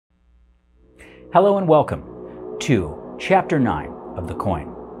Hello and welcome to Chapter 9 of The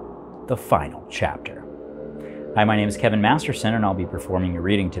Coin, the final chapter. Hi, my name is Kevin Masterson and I'll be performing your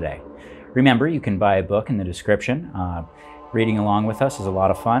reading today. Remember, you can buy a book in the description. Reading along with us is a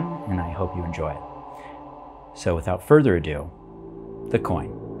lot of fun and I hope you enjoy it. So without further ado, The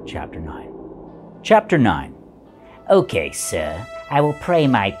Coin, Chapter 9. Chapter 9. Okay, sir. I will pray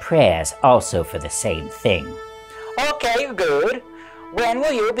my prayers also for the same thing. Okay, good. When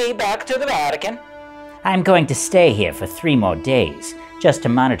will you be back to the Vatican? I'm going to stay here for 3 more days, just to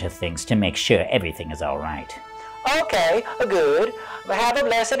monitor things to make sure everything is all right. Okay, good. Have a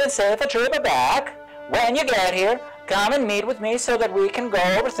blessed and safe trip back. When you get here, come and meet with me so that we can go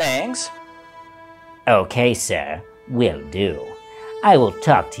over things. Okay, sir. Will do. I will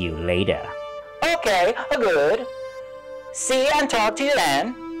talk to you later. Okay, good. See and talk to you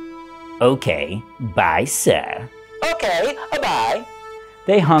then. Okay, bye, sir. Okay, bye.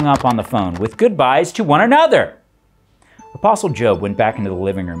 They hung up on the phone with goodbyes to one another. Apostle Job went back into the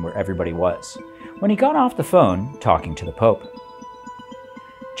living room where everybody was. When he got off the phone, talking to the Pope.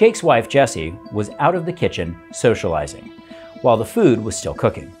 Jake's wife, Jessie, was out of the kitchen socializing, while the food was still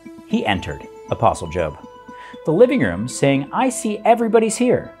cooking. He entered, Apostle Job. The living room saying, "I see everybody's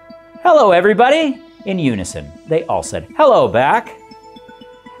here." "Hello, everybody!" In unison, they all said, "Hello back."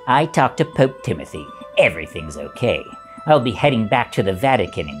 I talked to Pope Timothy. Everything's okay. I'll be heading back to the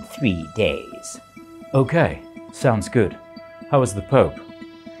Vatican in 3 days. Okay, sounds good. How is the Pope?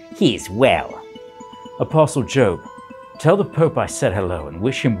 He's well. Apostle Job, tell the Pope I said hello and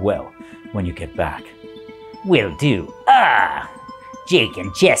wish him well when you get back. Will do. Jake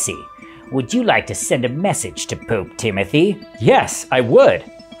and Jessie, would you like to send a message to Pope Timothy? Yes, I would.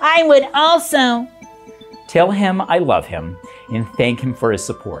 I would also. Tell him I love him and thank him for his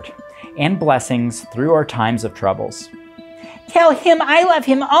support and blessings through our times of troubles. Tell him I love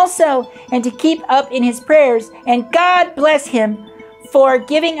him also, and to keep up in his prayers, and God bless him for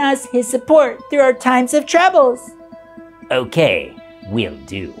giving us his support through our times of troubles. Okay, will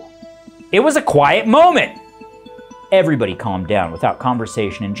do. It was a quiet moment. Everybody calmed down without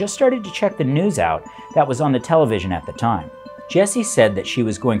conversation and just started to check the news out that was on the television at the time. Jessie said that she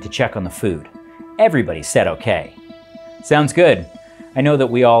was going to check on the food. Everybody said okay. Sounds good. I know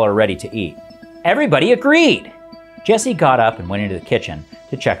that we all are ready to eat. Everybody agreed. Jessie got up and went into the kitchen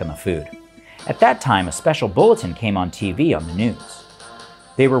to check on the food. At that time, a special bulletin came on TV on the news.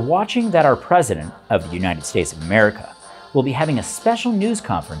 They were watching that our President of the United States of America will be having a special news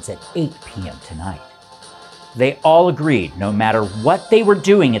conference at 8 p.m. tonight. They all agreed no matter what they were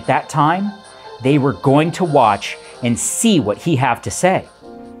doing at that time, they were going to watch and see what he had to say.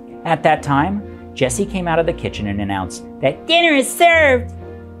 At that time, Jessie came out of the kitchen and announced that Dinner is served.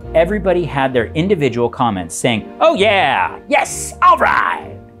 everybody had their individual comments saying, "Oh yeah, yes, all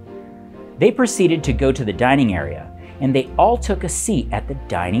right." They proceeded to go to the dining area and they all took a seat at the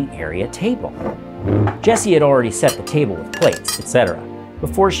dining area table. Jessie had already set the table with plates, etc.,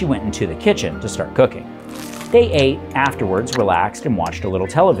 before she went into the kitchen to start cooking. They ate, afterwards relaxed and watched a little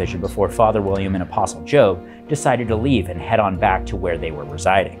television before Father William and Apostle Job decided to leave and head on back to where they were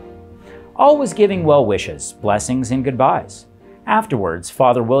residing. All was giving well wishes, blessings, and goodbyes. Afterwards,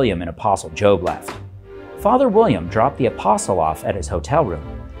 Father William and Apostle Job left. Father William dropped the apostle off at his hotel room.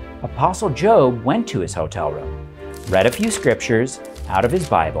 Apostle Job went to his hotel room, read a few scriptures out of his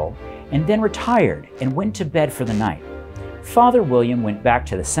Bible, and then retired and went to bed for the night. Father William went back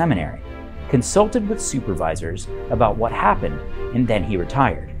to the seminary, consulted with supervisors about what happened, and then he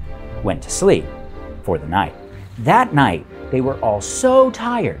retired, went to sleep for the night. That night, they were all so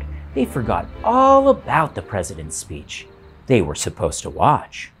tired, they forgot all about the president's speech they were supposed to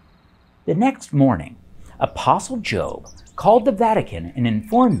watch. The next morning, Apostle Job called the Vatican and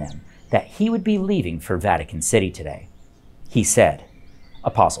informed them that he would be leaving for Vatican City today. He said,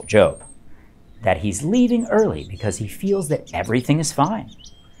 Apostle Job, that he's leaving early because he feels that everything is fine.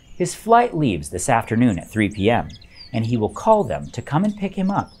 His flight leaves this afternoon at 3 p.m., and he will call them to come and pick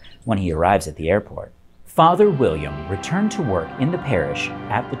him up when he arrives at the airport. Father William returned to work in the parish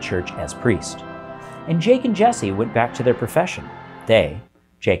at the church as priest, and Jake and Jessie went back to their profession. They,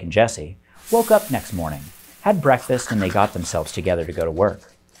 Jake and Jessie, woke up next morning, had breakfast, and they got themselves together to go to work.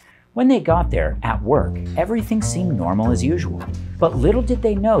 When they got there at work, everything seemed normal as usual. But little did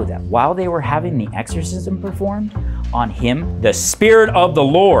they know that while they were having the exorcism performed on him, the Spirit of the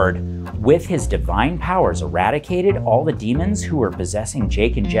Lord, with his divine powers, eradicated all the demons who were possessing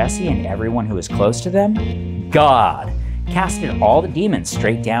Jake and Jessie and everyone who was close to them. God casted all the demons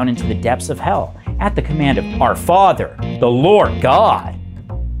straight down into the depths of hell at the command of our Father, the Lord God.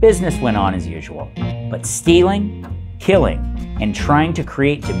 Business went on as usual, but stealing, killing, and trying to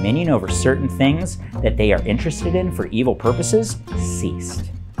create dominion over certain things that they are interested in for evil purposes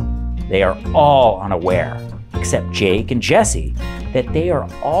ceased. They are all unaware, except Jake and Jesse, that they are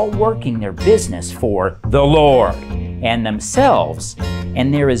all working their business for the Lord and themselves,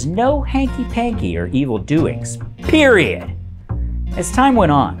 and there is no hanky-panky or evil doings, period. As time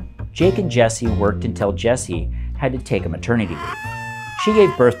went on, Jake and Jesse worked until Jesse had to take a maternity leave. She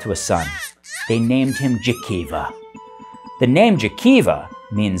gave birth to a son. They named him Jakiva. The name Jakiva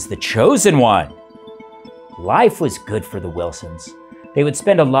means the chosen one. Life was good for the Wilsons. They would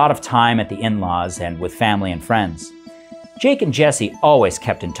spend a lot of time at the in-laws and with family and friends. Jake and Jesse always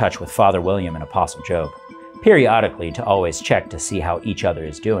kept in touch with Father William and Apostle Job, periodically to always check to see how each other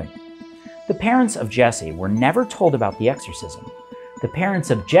is doing. The parents of Jesse were never told about the exorcism. The parents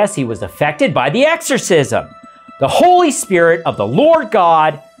of Jesse was affected by the exorcism. The Holy Spirit of the Lord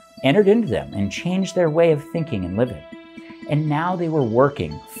God entered into them and changed their way of thinking and living. And now they were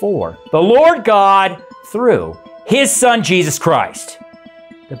working for the Lord God through His Son, Jesus Christ.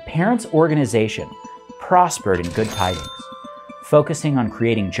 The parents' organization prospered in good tidings, focusing on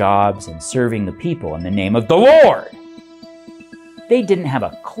creating jobs and serving the people in the name of the Lord. They didn't have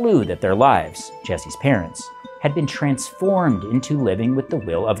a clue that their lives, Jesse's parents, had been transformed into living with the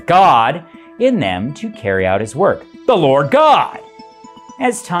will of God in them to carry out His work, the Lord God.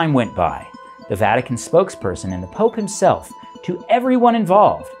 As time went by, the Vatican spokesperson and the Pope himself, to everyone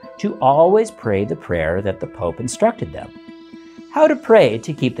involved, to always pray the prayer that the Pope instructed them. How to pray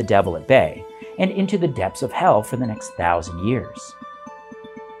to keep the devil at bay and into the depths of hell for the next 1,000 years.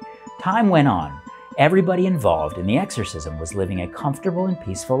 Time went on. Everybody involved in the exorcism was living a comfortable and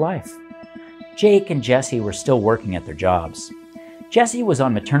peaceful life. Jake and Jesse were still working at their jobs. Jesse was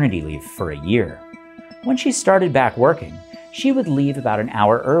on maternity leave for a year. When she started back working, she would leave about an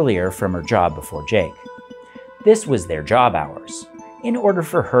hour earlier from her job before Jake. This was their job hours, in order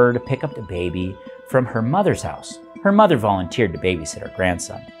for her to pick up the baby from her mother's house. Her mother volunteered to babysit her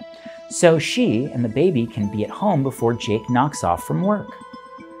grandson, so she and the baby can be at home before Jake knocks off from work.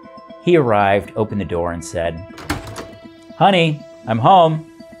 He arrived, opened the door, and said, "Honey, I'm home.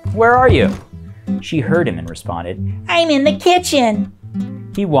 Where are you?" She heard him and responded, I'm in the kitchen.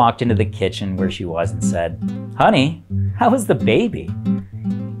 He walked into the kitchen where she was and said, "Honey, how is the baby?"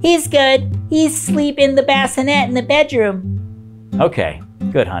 He's good. He's asleep in the bassinet in the bedroom. "Okay,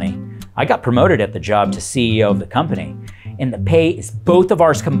 good, honey. I got promoted at the job to CEO of the company, and the pay is both of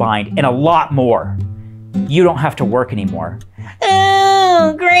ours combined and a lot more. You don't have to work anymore."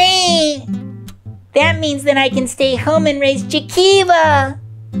 Oh, great. That means that I can stay home and raise Jakiva.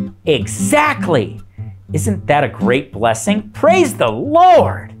 Exactly. Isn't that a great blessing? Praise the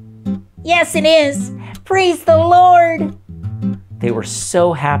Lord. Yes, it is. Praise the Lord. They were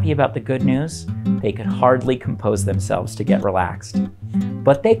so happy about the good news, they could hardly compose themselves to get relaxed.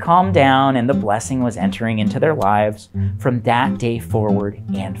 But they calmed down, and the blessing was entering into their lives from that day forward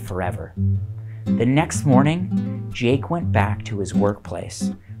and forever. The next morning, Jake went back to his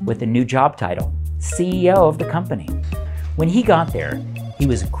workplace with a new job title, CEO of the company. When he got there, he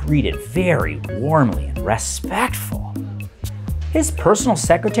was greeted very warmly and respectful. His personal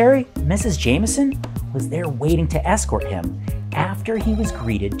secretary, Mrs. Jameson, was there waiting to escort him after he was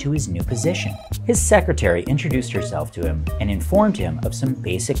greeted to his new position. His secretary introduced herself to him and informed him of some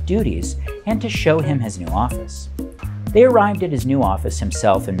basic duties and to show him his new office. They arrived at his new office,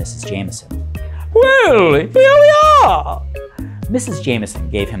 himself and Mrs. Jameson. "Well, here we are!" Mrs. Jameson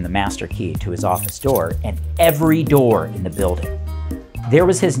gave him the master key to his office door and every door in the building. There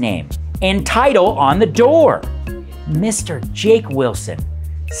was his name and title on the door, Mr. Jake Wilson,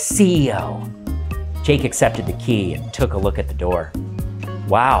 CEO. Jake accepted the key and took a look at the door.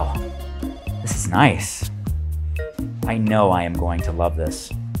 Wow, this is nice. I know I am going to love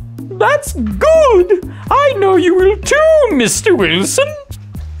this. "That's good! I know you will too, Mr. Wilson!"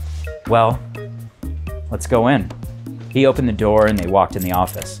 "Well, let's go in." He opened the door and they walked in the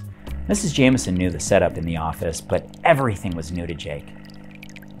office. Mrs. Jameson knew the setup in the office, but everything was new to Jake.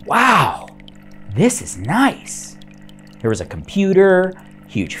 Wow, this is nice. There was a computer,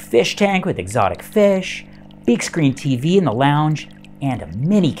 huge fish tank with exotic fish, big screen TV in the lounge, and a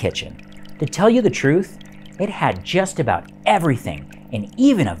mini kitchen. To tell you the truth, it had just about everything and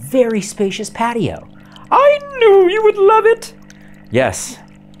even a very spacious patio. "I knew you would love it." "Yes,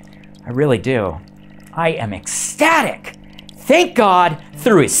 I really do. I am ecstatic. Thank God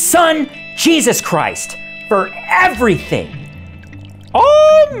through His Son, Jesus Christ, for everything."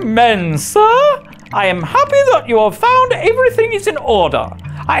 "Amen, sir. I am happy that you have found everything is in order.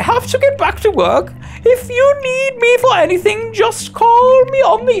 I have to get back to work. If you need me for anything, just call me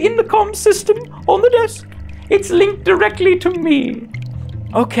on the intercom system on the desk. It's linked directly to me.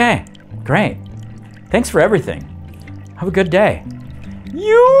 Okay, great. Thanks for everything. Have a good day.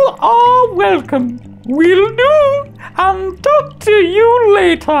 You are welcome. Will do. And talk to you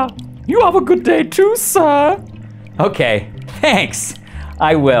later. You have a good day too, sir. Okay, thanks.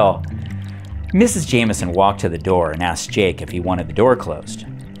 I will. Mrs. Jameson walked to the door and asked Jake if he wanted the door closed.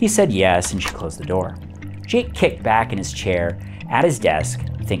 He said yes, and she closed the door. Jake kicked back in his chair at his desk,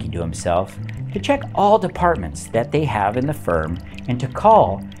 thinking to himself, to check all departments that they have in the firm and to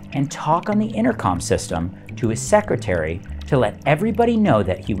call and talk on the intercom system to his secretary to let everybody know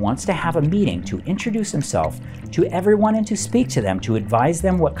that he wants to have a meeting to introduce himself to everyone and to speak to them to advise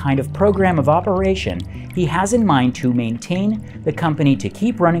them what kind of program of operation he has in mind to maintain the company to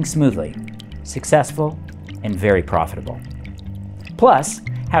keep running smoothly, successful, and very profitable. Plus,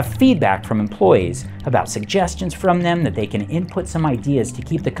 have feedback from employees about suggestions from them that they can input some ideas to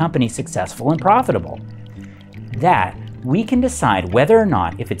keep the company successful and profitable. That we can decide whether or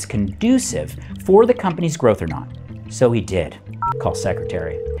not if it's conducive for the company's growth or not. So he did call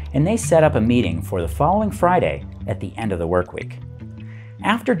secretary, and they set up a meeting for the following Friday at the end of the work week.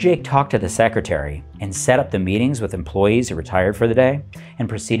 After Jake talked to the secretary and set up the meetings with employees who retired for the day and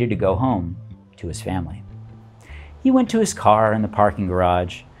proceeded to go home to his family, he went to his car in the parking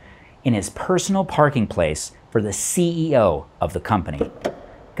garage in his personal parking place for the CEO of the company,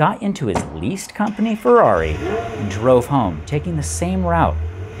 got into his leased company Ferrari, and drove home, taking the same route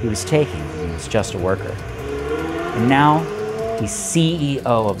he was taking when he was just a worker. And now he's CEO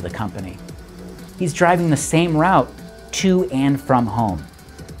of the company. He's driving the same route to and from home.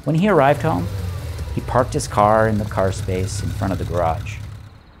 When he arrived home, he parked his car in the car space in front of the garage.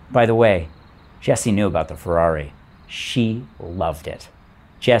 By the way, Jessie knew about the Ferrari. She loved it.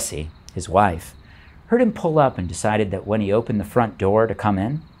 Jessie, his wife, heard him pull up and decided that when he opened the front door to come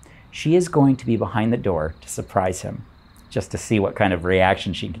in, she is going to be behind the door to surprise him, just to see what kind of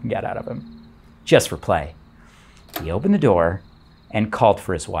reaction she can get out of him, just for play. He opened the door and called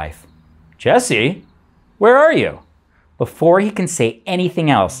for his wife. Jessie, where are you? Before he can say anything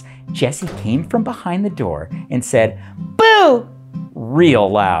else, Jessie came from behind the door and said, "Boo!" real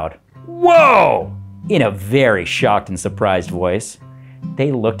loud. Whoa! In a very shocked and surprised voice.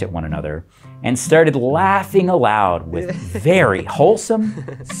 They looked at one another and started laughing aloud with very wholesome,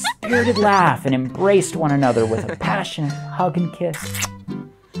 spirited laugh and embraced one another with a passionate hug and kiss.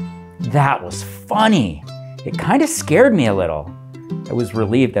 That was funny. It kind of scared me a little. I was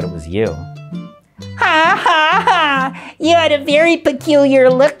relieved that it was you. Ha ha ha! You had a very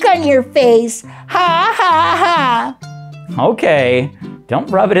peculiar look on your face. Ha ha ha! Okay, don't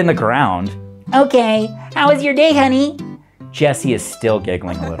rub it in the ground. Okay, how was your day, honey? Jessie is still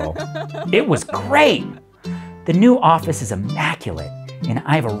giggling a little. It was great! The new office is immaculate, and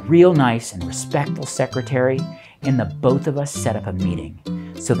I have a real nice and respectful secretary, and the both of us set up a meeting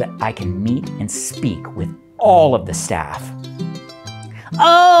so that I can meet and speak with all of the staff.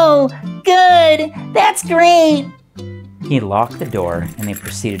 Oh, good! That's great! He locked the door, and they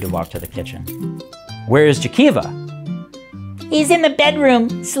proceeded to walk to the kitchen. Where is Jakiva? He's in the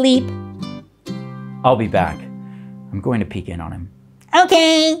bedroom, sleep. I'll be back. I'm going to peek in on him.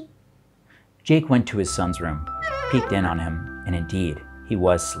 Okay. Jake went to his son's room, peeked in on him, and indeed, he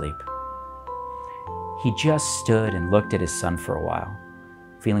was asleep. He just stood and looked at his son for a while,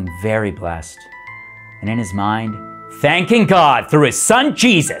 feeling very blessed, and in his mind, thanking God through his son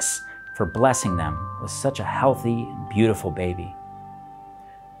Jesus for blessing them with such a healthy and beautiful baby.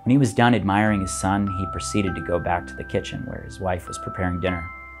 When he was done admiring his son, he proceeded to go back to the kitchen where his wife was preparing dinner.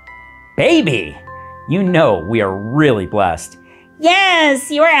 Baby! You know we are really blessed.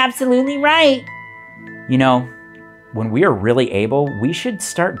 Yes, you are absolutely right. You know, when we are really able, we should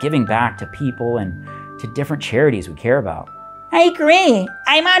start giving back to people and to different charities we care about. I agree.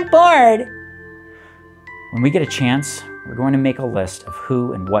 I'm on board. When we get a chance, we're going to make a list of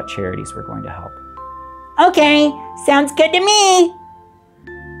who and what charities we're going to help. Okay, sounds good to me.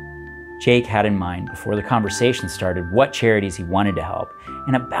 Jake had in mind before the conversation started what charities he wanted to help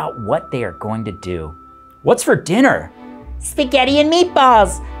and about what they are going to do. What's for dinner? Spaghetti and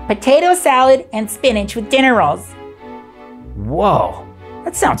meatballs, potato salad, and spinach with dinner rolls. Whoa,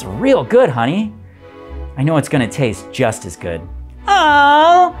 that sounds real good, honey. I know it's going to taste just as good.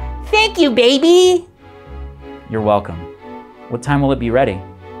 Oh, thank you, baby. You're welcome. What time will it be ready?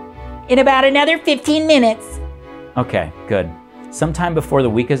 In about another 15 minutes. Okay, good. Sometime before the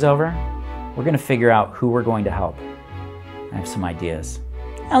week is over, we're going to figure out who we're going to help. I have some ideas.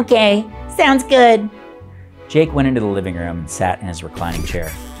 Okay, sounds good. Jake went into the living room and sat in his reclining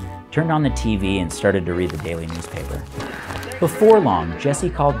chair, turned on the TV and started to read the daily newspaper. Before long, Jessie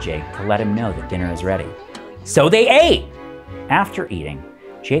called Jake to let him know that dinner is ready. So they ate. After eating,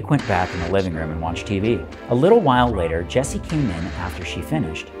 Jake went back in the living room and watched TV. A little while later, Jessie came in after she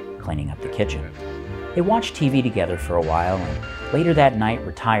finished cleaning up the kitchen. They watched TV together for a while and later that night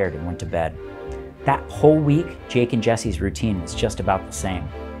retired and went to bed. That whole week, Jake and Jessie's routine was just about the same.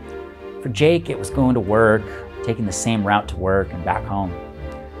 For Jake, it was going to work, taking the same route to work and back home.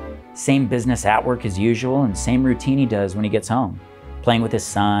 Same business at work as usual and same routine he does when he gets home. Playing with his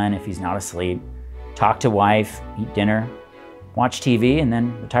son if he's not asleep, talk to wife, eat dinner, watch TV, and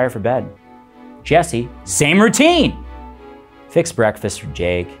then retire for bed. Jessie, same routine. Fix breakfast for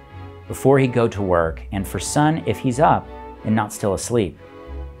Jake before he'd go to work, and for son if he's up and not still asleep.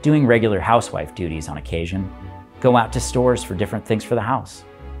 Doing regular housewife duties on occasion. Go out to stores for different things for the house.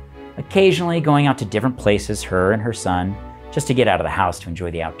 Occasionally going out to different places, her and her son, just to get out of the house to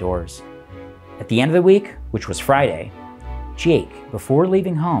enjoy the outdoors. At the end of the week, which was Friday, Jake, before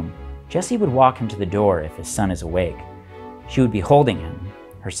leaving home, Jessie would walk him to the door if his son is awake. She would be holding him,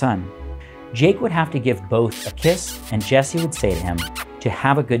 her son. Jake would have to give both a kiss, and Jessie would say to him, "To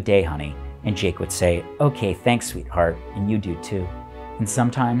have a good day, honey." And Jake would say, "Okay, thanks, sweetheart, and you do too." And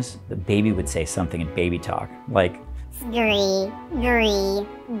sometimes the baby would say something in baby talk, like, "Gree, gree,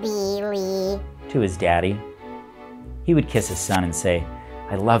 Billy," to his daddy. He would kiss his son and say,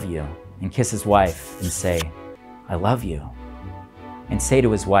 "I love you," and kiss his wife and say, "I love you," and say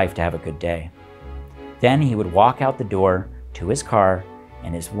to his wife to have a good day. Then he would walk out the door to his car,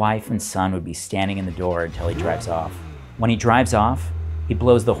 and his wife and son would be standing in the door until he drives off. When he drives off, he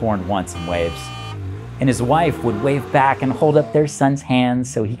blows the horn once and waves. And his wife would wave back and hold up their son's hands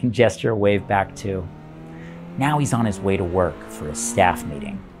so he can gesture a wave back too. Now he's on his way to work for a staff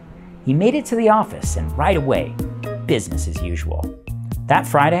meeting. He made it to the office and right away, business as usual. That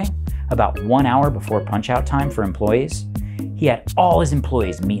Friday, about 1 hour before punch-out time for employees, he had all his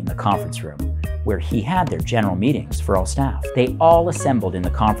employees meet in the conference room where he had their general meetings for all staff. They all assembled in the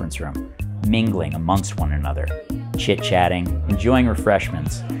conference room, mingling amongst one another, chit-chatting, enjoying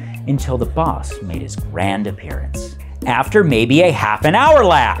refreshments, until the boss made his grand appearance. After maybe a half an hour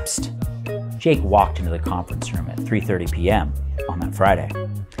lapsed, Jake walked into the conference room at 3:30 p.m. on that Friday.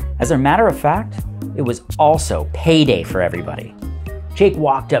 As a matter of fact, it was also payday for everybody. Jake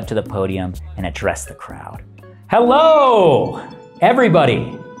walked up to the podium and addressed the crowd. "Hello,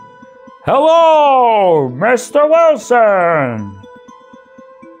 everybody. Hello, Mr. Wilson.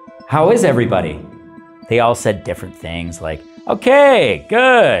 How is everybody?" They all said different things like, "Okay,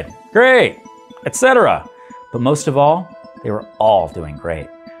 good, great, etc." But most of all, they were all doing great.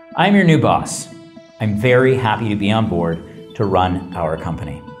 "I'm your new boss. I'm very happy to be on board to run our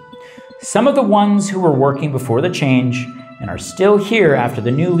company. Some of the ones who were working before the change and are still here after the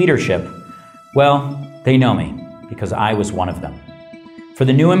new leadership, well, they know me because I was one of them. For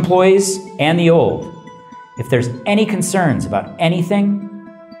the new employees and the old, if there's any concerns about anything,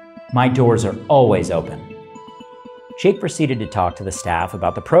 my doors are always open." Jake proceeded to talk to the staff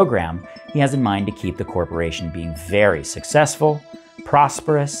about the program he has in mind to keep the corporation being very successful,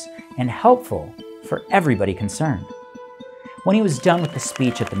 prosperous, and helpful for everybody concerned. When he was done with the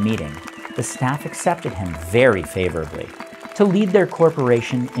speech at the meeting, the staff accepted him very favorably to lead their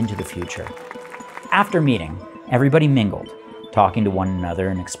corporation into the future. After meeting, everybody mingled, talking to one another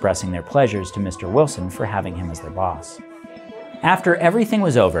and expressing their pleasures to Mr. Wilson for having him as their boss. After everything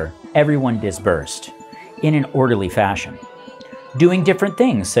was over, everyone dispersed in an orderly fashion, doing different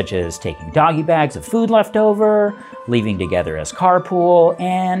things such as taking doggy bags of food left over, leaving together as carpool,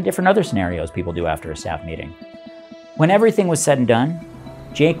 and different other scenarios people do after a staff meeting. When everything was said and done,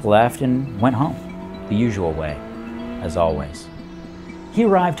 Jake left and went home, the usual way, as always. He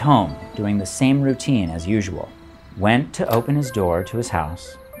arrived home doing the same routine as usual, went to open his door to his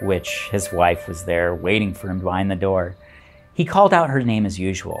house, which his wife was there waiting for him behind the door. He called out her name as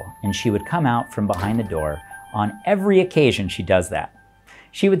usual, and she would come out from behind the door on every occasion she does that.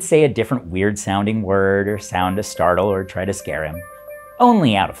 She would say a different weird-sounding word or sound to startle or try to scare him,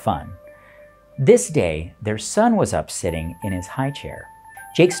 only out of fun. This day, their son was up sitting in his high chair.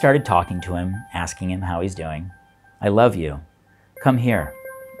 Jake started talking to him, asking him how he's doing. "I love you. Come here."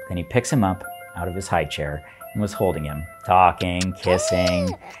 Then he picks him up out of his high chair and was holding him, talking,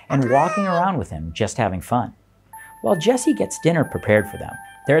 kissing, and walking around with him, just having fun. While Jessie gets dinner prepared for them,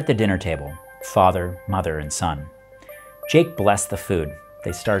 they're at the dinner table, father, mother, and son. Jake blessed the food.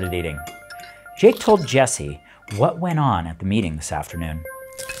 They started eating. Jake told Jessie what went on at the meeting this afternoon.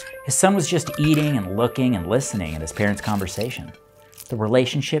 His son was just eating and looking and listening at his parents' conversation. The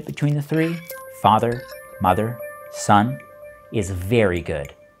relationship between the three, father, mother, son, is very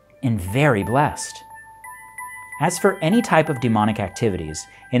good and very blessed. As for any type of demonic activities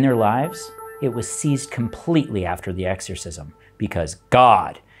in their lives, it was seized completely after the exorcism, because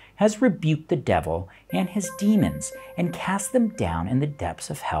God has rebuked the devil and his demons and cast them down in the depths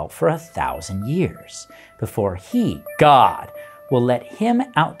of hell for 1,000 years before he, God, will let him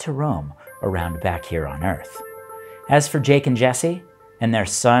out to roam around back here on earth. As for Jake and Jesse and their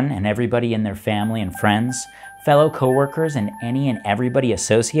son and everybody in their family and friends, fellow co-workers, and any and everybody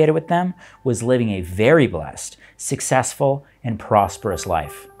associated with them was living a very blessed, successful, and prosperous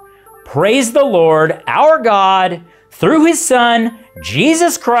life. Praise the Lord, our God, through his Son,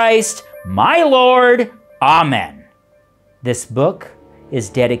 Jesus Christ, my Lord. Amen. This book is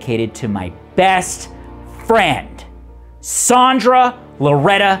dedicated to my best friend, Sandra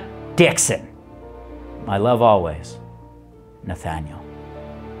Loretta Dixon. My love always, Nathaniel.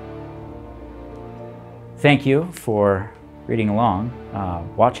 Thank you for reading along,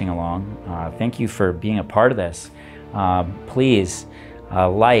 watching along. Thank you for being a part of this. Please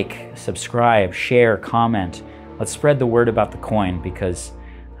like, subscribe, share, comment. Let's spread the word about the coin, because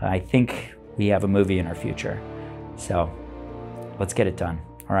I think we have a movie in our future. So let's get it done.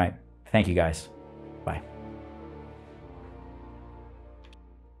 All right. Thank you guys. Bye.